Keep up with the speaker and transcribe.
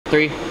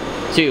3,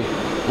 2,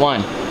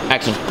 1,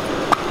 action.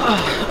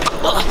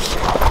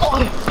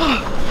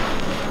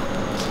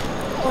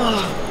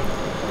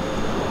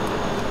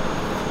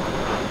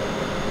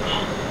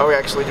 Are we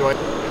actually doing?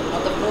 I'm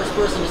not the first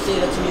person to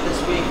say that to me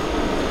this week.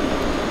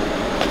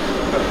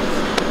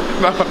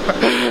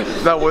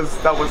 No,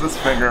 that was his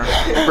finger,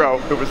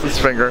 bro. It was his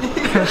finger.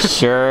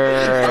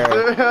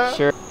 Sure.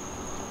 Sure.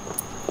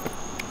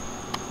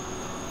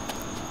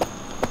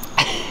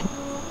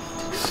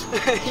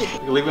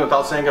 You leave me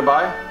without saying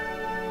goodbye?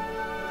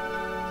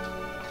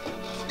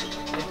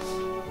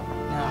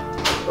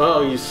 No.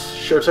 Oh, you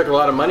sure took a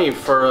lot of money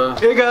for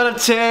You're gonna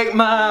take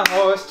my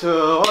horse to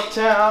Old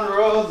Town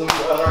Roads and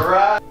gonna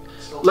ride.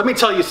 Let me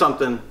tell you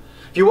something.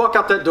 If you walk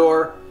out that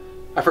door,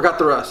 I forgot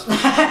the rest.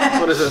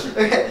 What is it?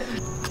 Okay.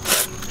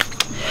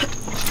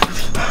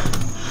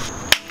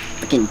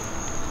 Fucking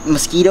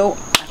mosquito,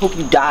 I hope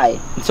you die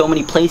in so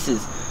many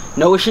places.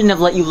 Noah shouldn't have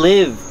let you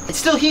live. It's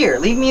still here.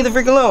 Leave me the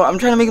frick alone. I'm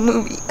trying to make a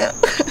movie.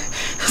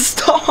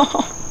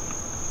 Stop.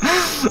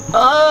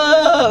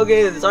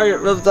 Okay, sorry,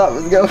 let's stop.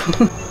 Let's go.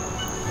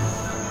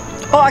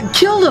 Oh, I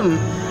killed him.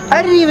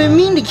 I didn't even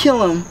mean to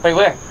kill him. Wait,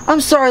 where? I'm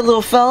sorry,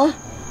 little fella.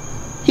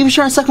 He was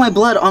trying to suck my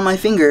blood on my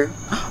finger.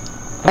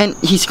 And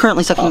he's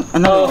currently sucking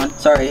another one.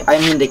 Sorry, I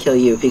didn't mean to kill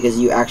you because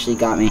you actually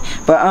got me.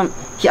 But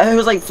I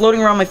was like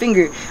floating around my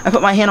finger. I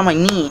put my hand on my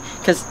knee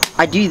because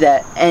I do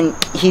that, and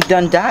he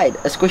done died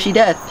a squishy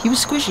death. He was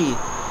squishy.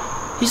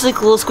 He's like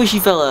a little squishy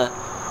fella.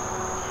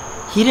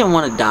 He didn't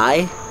want to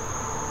die.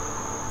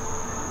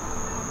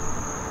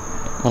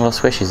 Little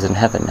squishies in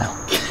heaven now.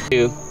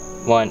 2,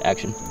 1,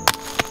 action.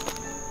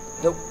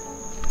 Nope.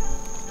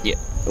 Yeah,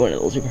 one a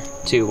little super.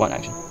 2, 1,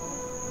 action.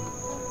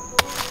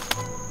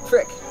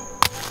 Frick.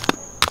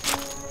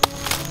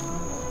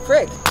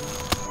 Frick.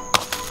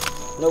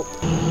 Nope.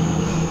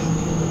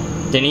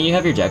 Didn't you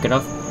have your jacket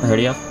off? Or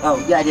hoodie off? Oh,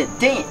 yeah, I did.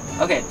 Dang it.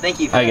 Okay, thank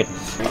you. Alright,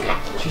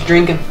 good. She's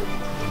drinking.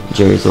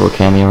 Jerry's little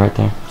cameo right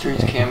there.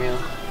 Jerry's cameo.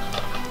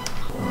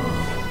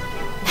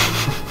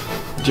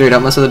 Jerry,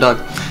 don't mess with the dog.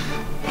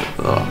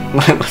 Oh,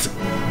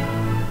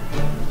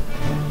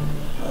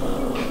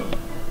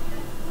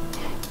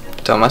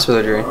 don't mess with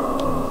her, Jerry.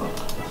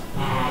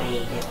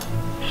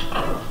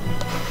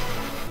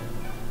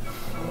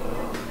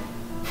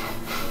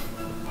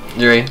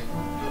 Jerry,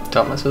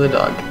 don't mess with the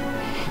dog.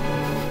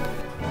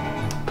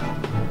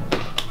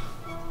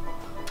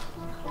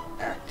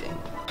 Acting.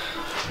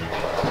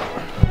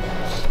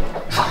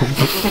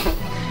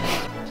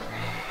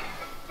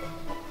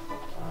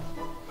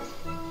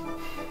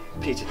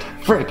 Pizza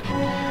time. Frick!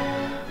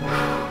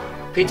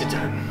 Pizza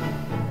time.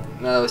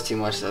 No, that was too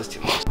much. That was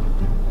too much.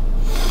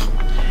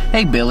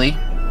 Hey, Billy.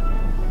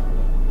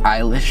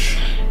 Eilish,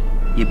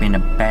 you been a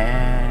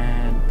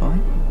bad boy?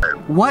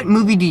 What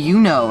movie do you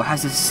know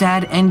has a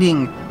sad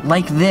ending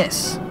like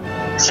this?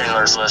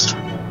 Schindler's List.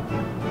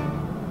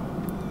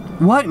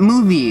 What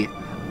movie,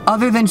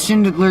 other than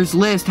Schindler's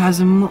List,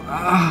 has a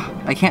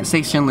I can't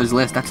say Schindler's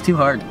List, that's too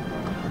hard.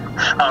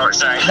 Oh,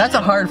 sorry. That's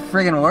a hard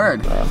friggin'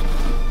 word.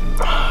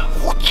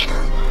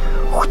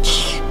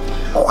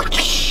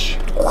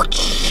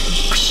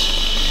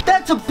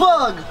 That's a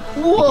bug!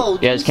 Whoa! You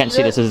guys can't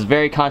see this. This is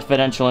very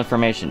confidential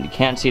information. You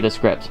can't see the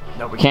script.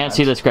 No, we can't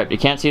see the script. You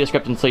can't see the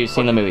script until you've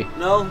seen the movie.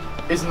 No.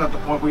 Isn't that the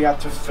point? We have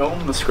to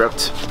film the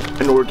script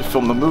in order to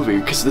film the movie,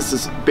 because this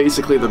is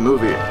basically the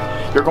movie.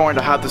 You're going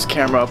to have this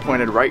camera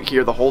pointed right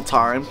here the whole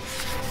time,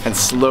 and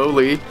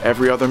slowly,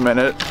 every other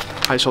minute,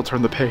 I shall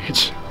turn the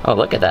page. Oh,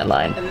 look at that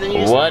line.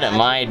 What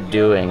am I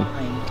doing?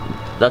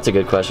 That's a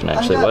good question,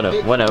 actually. What are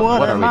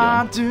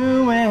we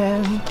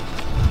doing?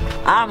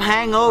 I'm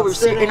hangover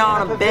sitting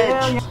on a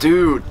bench.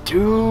 Dude.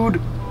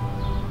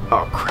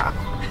 Oh, crap.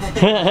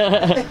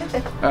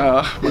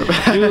 My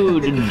bad.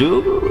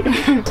 Dude.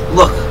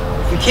 Look,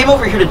 if you came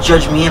over here to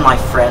judge me and my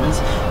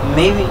friends,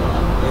 maybe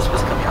you're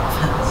supposed to cut me off.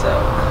 So.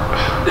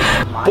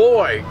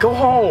 Boy, go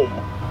home.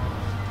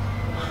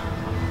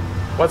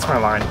 What's my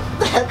line?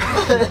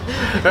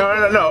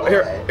 No.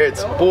 Here,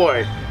 it's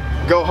boy,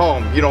 go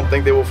home. You don't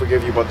think they will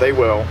forgive you, but they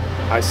will.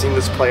 I've seen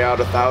this play out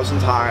 1,000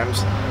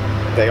 times.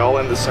 They all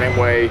end the same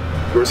way.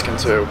 Yours can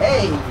too.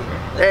 Hey.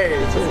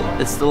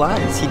 It's the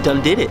lines. He done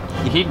did it.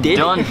 He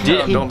done did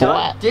it. He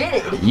done did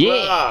it.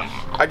 Yeah.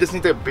 I just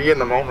need to be in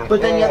the moment.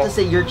 But then you have to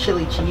say, you're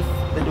chili chief,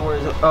 the door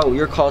is oh,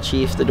 you're call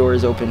chief, the door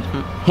is open.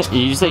 Did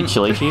you say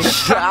chili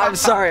chief? I'm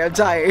sorry, I'm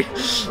tired.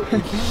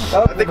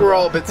 I think we're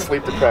all a bit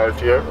sleep deprived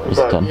here,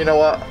 but you know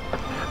what?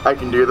 I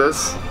can do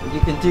this. You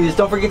can do this.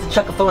 Don't forget to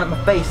chuck a phone at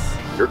my face.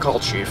 Your call,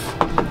 chief.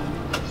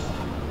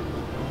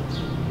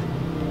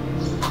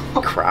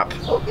 Crap.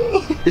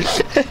 Okay. Yeah,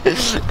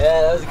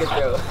 that was a good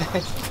throw.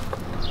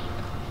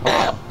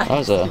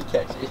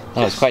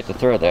 That was quite the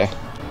throw there.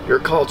 Your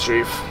call,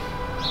 chief.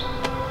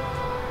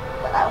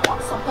 But I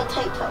want some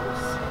potatoes.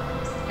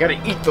 You gotta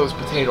eat those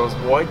potatoes,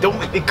 boy. Don't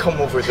make me come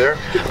over there.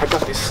 I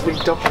got these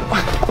sleeked up.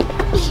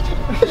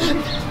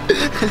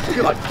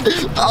 You're like,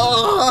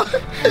 oh,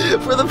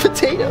 for the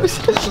potatoes.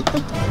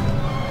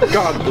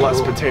 God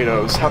bless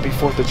potatoes. Happy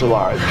 4th of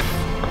July.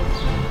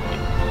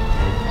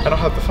 I don't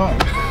have the phone.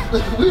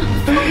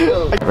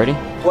 Ready?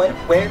 What?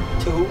 Where?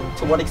 To who?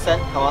 To what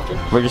extent? How often?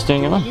 We're just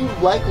doing it Do now. you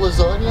like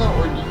lasagna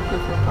or do you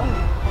prefer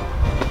pie?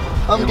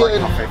 I'm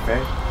good.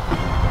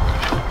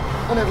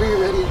 Whenever you're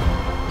ready,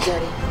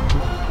 Daddy.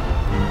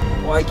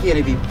 Why can't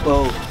it be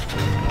both?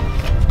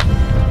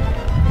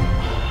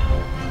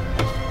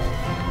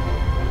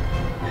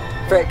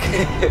 Frick.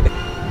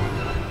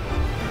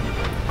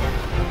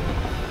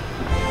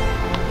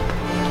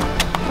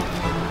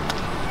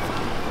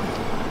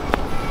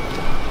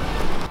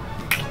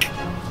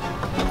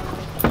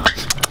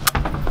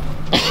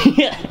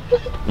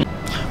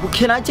 Well,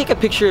 can I take a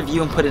picture of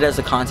you and put it as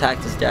a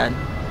contact as Dad?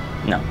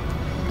 No.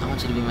 I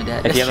want you to be my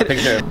dad. If you have a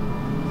picture.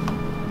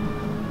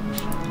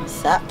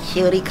 What's up,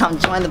 cutie? Come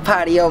join the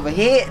party over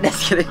here.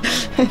 That's kidding.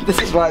 This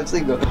is why I'm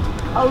single.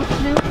 Oh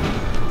shoot.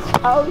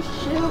 Oh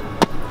shoot.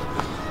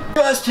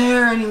 Just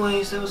hair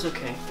anyways, that was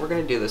okay. We're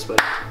gonna do this, but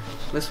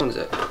this one's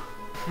it.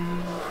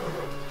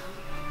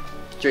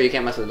 Sure, you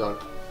can't mess with the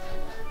dog.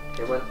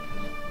 Okay, what?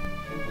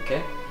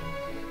 Okay.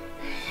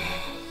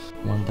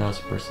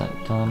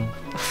 1000% done.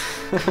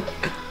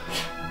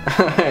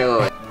 Hey,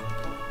 wait.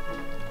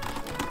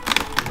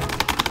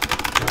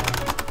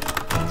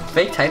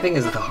 Fake typing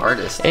is the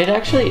hardest. It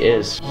actually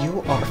is.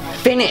 You are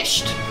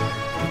finished.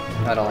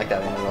 I don't like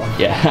that one at all.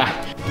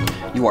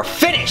 Yeah. You are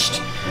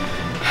finished.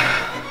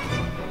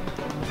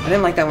 I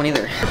didn't like that one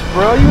either.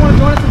 Bro, you want to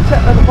join us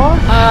at the bar?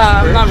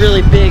 I'm not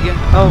really big.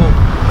 Oh.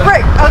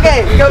 Right.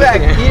 Okay. Go back.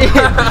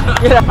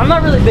 Yeah. I'm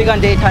not really big on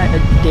daytime.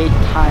 Yeah.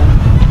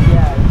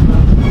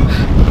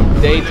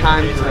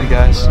 Daytime. Hey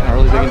guys, not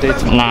really big in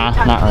daytime. Nah,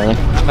 not really.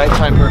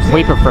 Nighttime person.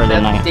 We prefer the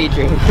night.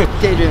 Daydream.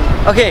 Daydream.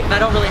 Okay. I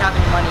don't really have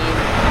any money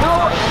either.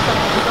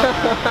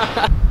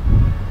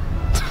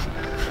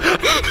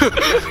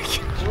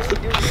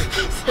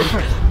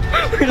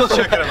 We'll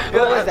check it out.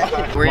 What was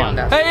that? We're on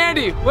that. Hey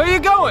Andy, where are you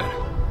going?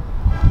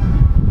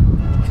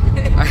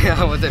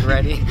 I wasn't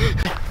ready.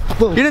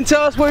 You didn't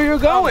tell us where you were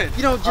going.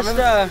 You know, just I'm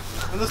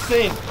in the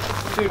scene.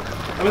 Dude,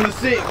 I'm in the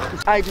scene.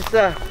 I just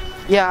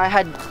yeah,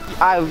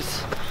 I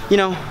was, you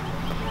know,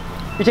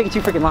 you're taking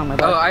too freaking long, my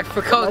boy. Oh, I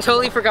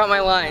totally forgot my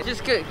line.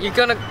 Just good. You're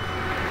gonna.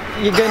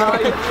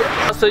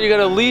 So you're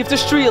gonna leave the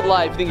street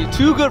life. You think you're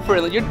too good for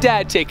it. Let your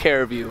dad take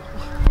care of you.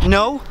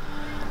 No,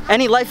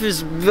 any life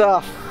is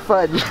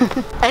fudge.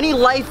 Any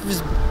life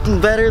is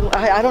better.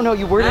 I don't know.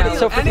 You worded it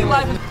so freaking.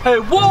 Hey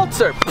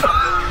Walter.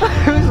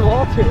 Who's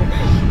Walter?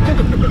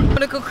 I'm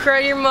gonna go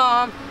cry to your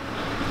mom.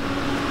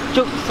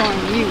 Joke's on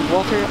you,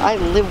 Walter. I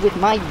live with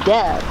my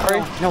dad.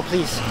 No,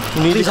 please.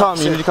 You need Please, to come.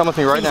 officer. You need to come with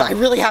me right Please, now. I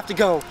really have to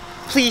go.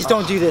 Please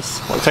don't do this.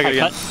 Take it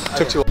again.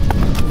 Took too long.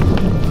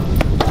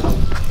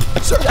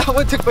 Sorry, that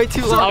one took way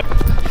too long.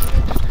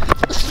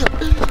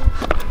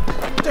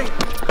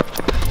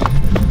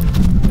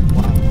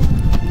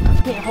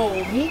 Can't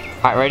hold me.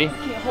 Alright, ready?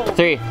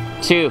 3,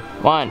 2,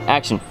 1,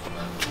 action.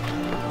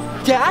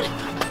 Dad?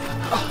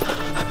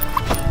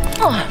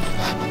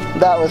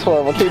 That was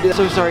horrible. Can you do that?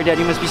 So sorry, Dad.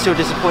 You must be so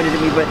disappointed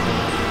in me, but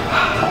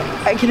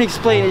I can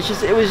explain. It was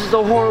just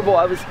so horrible.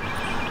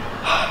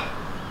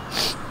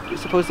 You're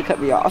supposed to cut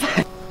me off.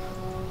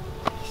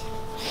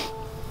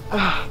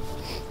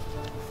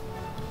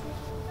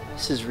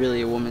 This is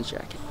really a woman's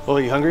jacket. Well,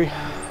 are you hungry?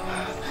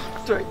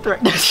 Throw it.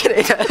 Just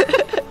kidding.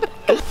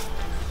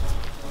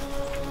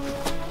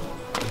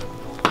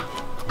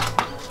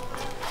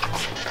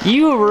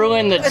 You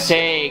ruined the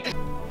take.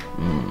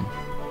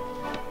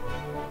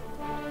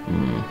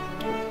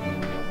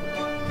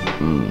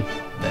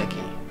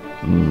 Becky.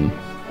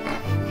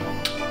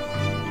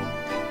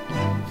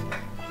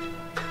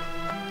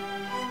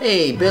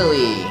 Hey,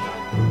 Billy.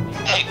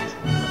 Hey,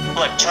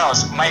 look,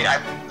 Charles, dang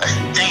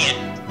it.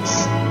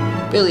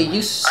 Billy,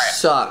 you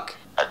suck.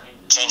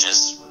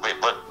 Changes. Wait,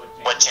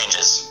 what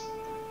changes?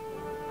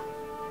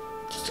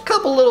 Just a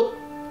couple little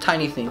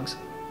tiny things.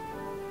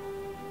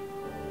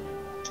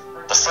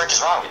 The frick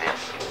is wrong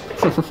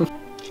with you?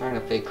 Trying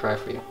to fake cry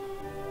for you.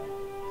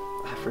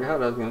 I forgot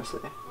what I was gonna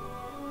say.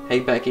 Hey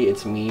Becky,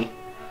 it's me.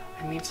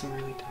 I made some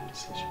really dumb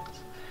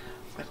decisions,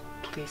 but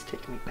please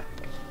take me back.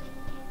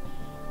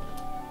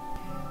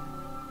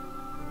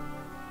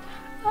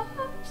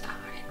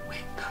 Starting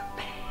with the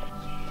bad.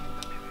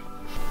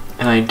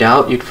 And I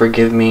doubt you'd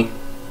forgive me,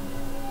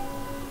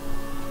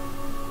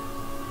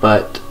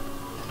 but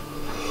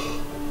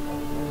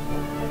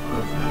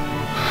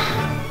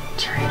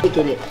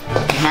Get it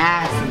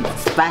nice and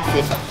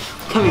spicy.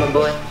 Come here,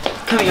 boy.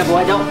 Come here,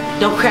 boy.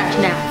 Don't crash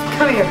now.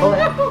 Come here, boy.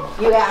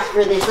 You asked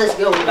for this. Let's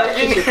go.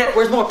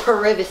 Where's more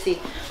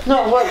privacy?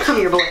 No, what? Come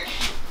here, boy.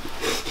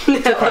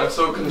 I'm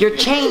so confused. You're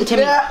chained to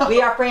me. No.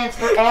 We are friends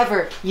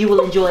forever. You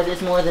will enjoy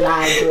this more than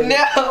I enjoy.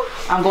 no.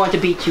 I'm going to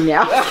beat you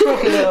now.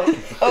 No.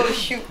 Oh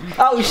shoot.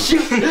 Oh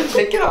shoot.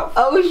 Take it off.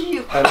 Oh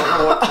shoot. I don't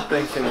know what to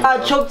think anymore.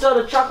 I choked on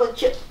a chocolate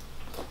chip.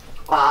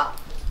 Ah.